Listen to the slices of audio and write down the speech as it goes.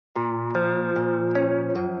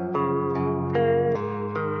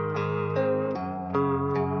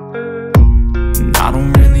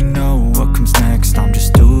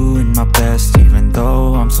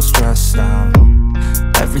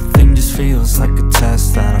feels like a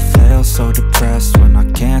test that I fail, so depressed when I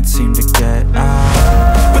can't seem to get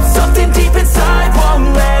out. But something deep inside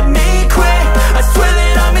won't let me quit. I swear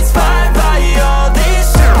that I'm inspired by all this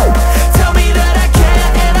shit. Tell me that I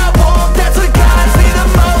can't and I won't, that's what guides me the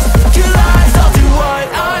most. Your lies, I'll do what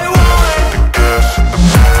I want.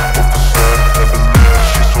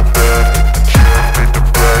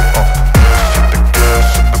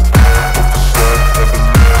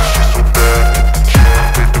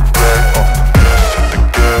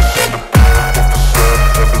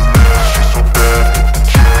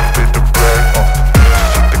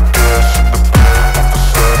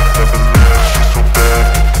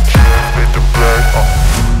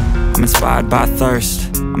 I'm inspired by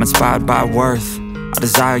thirst, I'm inspired by worth. I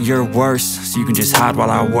desire your worst, so you can just hide while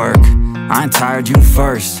I work. I ain't tired, you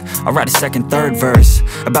first. I'll write a second, third verse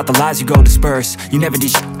about the lies you go disperse. You never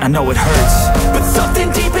did shit, I know it hurts. But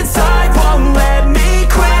something deep inside won't let me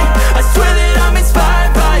quit. I swear that I'm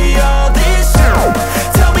inspired by all this shit.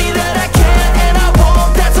 Tell me that I can't and I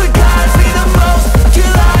won't, that's what guides me the most. Your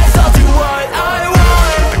lies, I'll do what I want.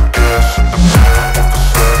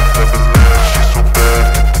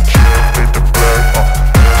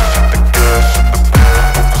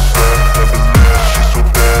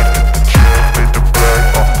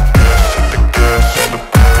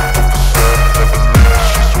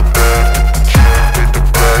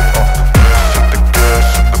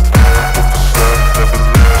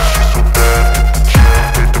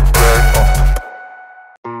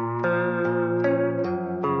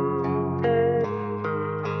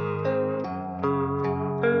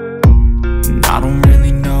 I don't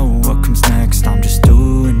really know what comes next. I'm just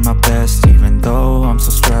doing my best, even though I'm so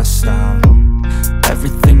stressed out.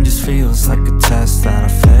 Everything just feels like a test that I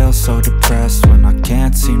fail, so depressed when I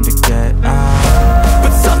can't seem to get out.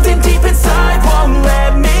 But something deep inside won't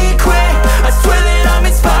let me quit. I swear that I'm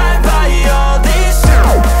inspired by all this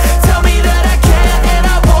shit. Tell me that I can't and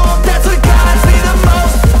I won't, that's what guides me the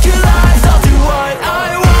most. Your lies, I'll do what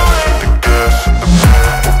I want.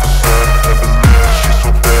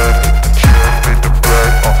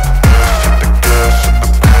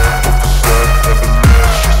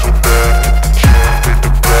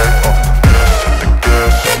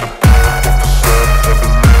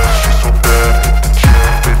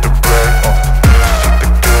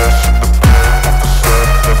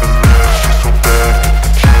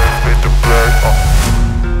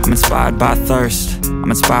 I'm inspired by thirst, I'm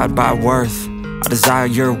inspired by worth. I desire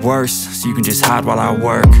your worst, so you can just hide while I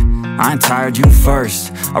work. I ain't tired, you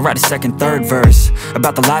first. I'll write a second, third verse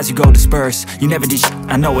about the lies you go disperse. You never did shit,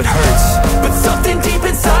 I know it hurts. But something deep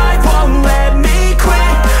inside won't let me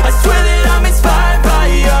quit. I swear that I'm inspired by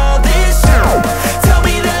all this shit. Tell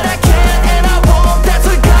me that I can't and I won't, that's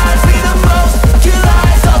what guides me the most. Your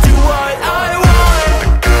lies, I'll do what I want.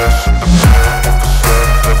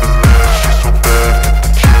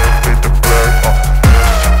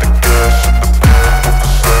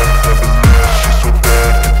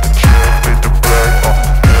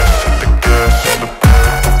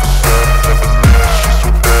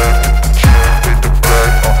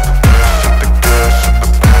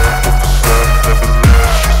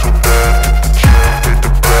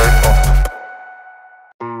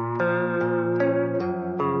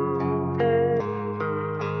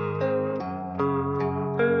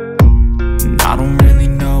 I don't really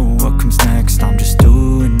know what comes next. I'm just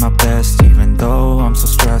doing my best, even though I'm so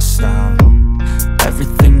stressed out.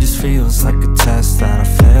 Everything just feels like a test that I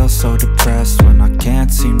fail, so depressed when I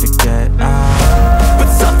can't seem to get out. But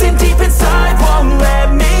something deep inside won't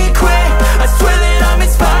let me quit. I swear that I'm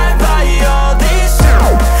inspired by all this shit.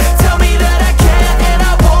 Tell me that I can't and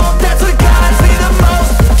I won't, that's what guides me the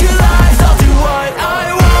most. Your lies, I'll do what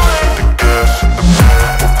I want.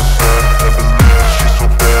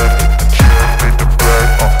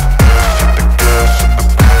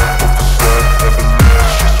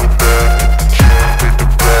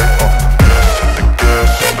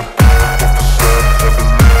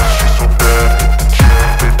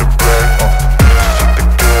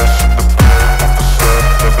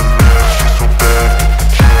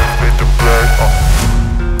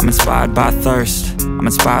 I'm inspired by thirst, I'm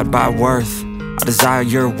inspired by worth. I desire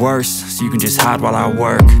your worst, so you can just hide while I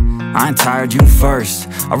work. I ain't tired, you first.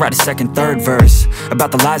 I'll write a second, third verse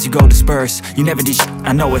about the lies you go disperse. You never did shit,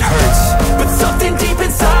 I know it hurts. But something deep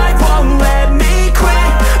inside won't let me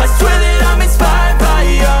quit. I swear that I'm inspired by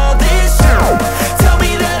all this shit. Tell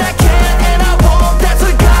me that I can't and I won't, that's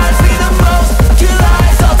what guides me the most. Your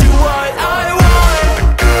lies, I'll do what I want.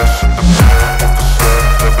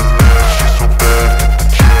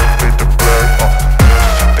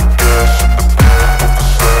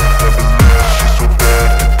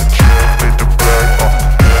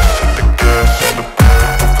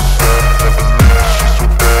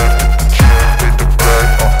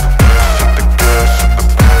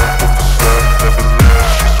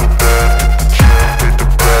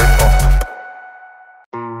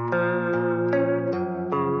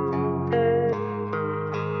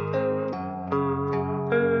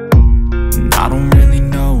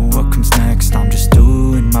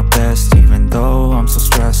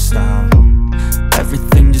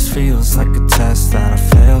 a test that I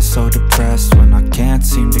fail, so depressed when I can't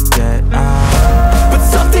seem to get out. But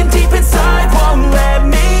something deep inside won't let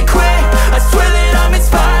me quit. I swear that I'm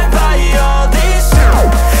inspired by all this shit.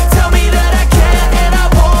 Tell me that I can't and I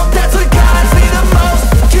won't, that's what guides me the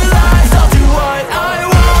most. Your lies, I'll do what I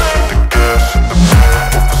want. The gas in the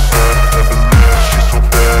back of the sun, never leaves, she's so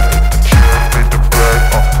bad that the chance made the right.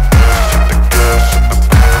 The gas in the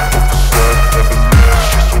back of the sun, never leaves,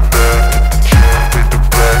 she's so bad that the chance made the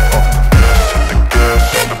right. The gas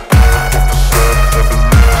in the back of the sun, never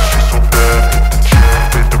leaves, she's so bad that the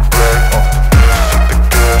chance made the right. The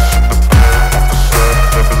gas in the back of the sun,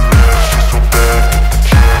 never leaves, she's so bad that the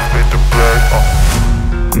chance made the right.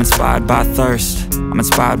 I'm inspired by thirst, I'm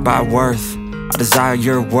inspired by worth. I desire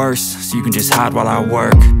your worst, so you can just hide while I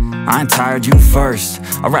work. I ain't tired, you first.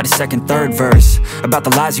 I'll write a second, third verse about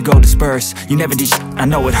the lies you go disperse. You never did shit, I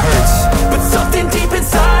know it hurts, but something deep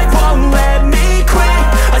inside won't let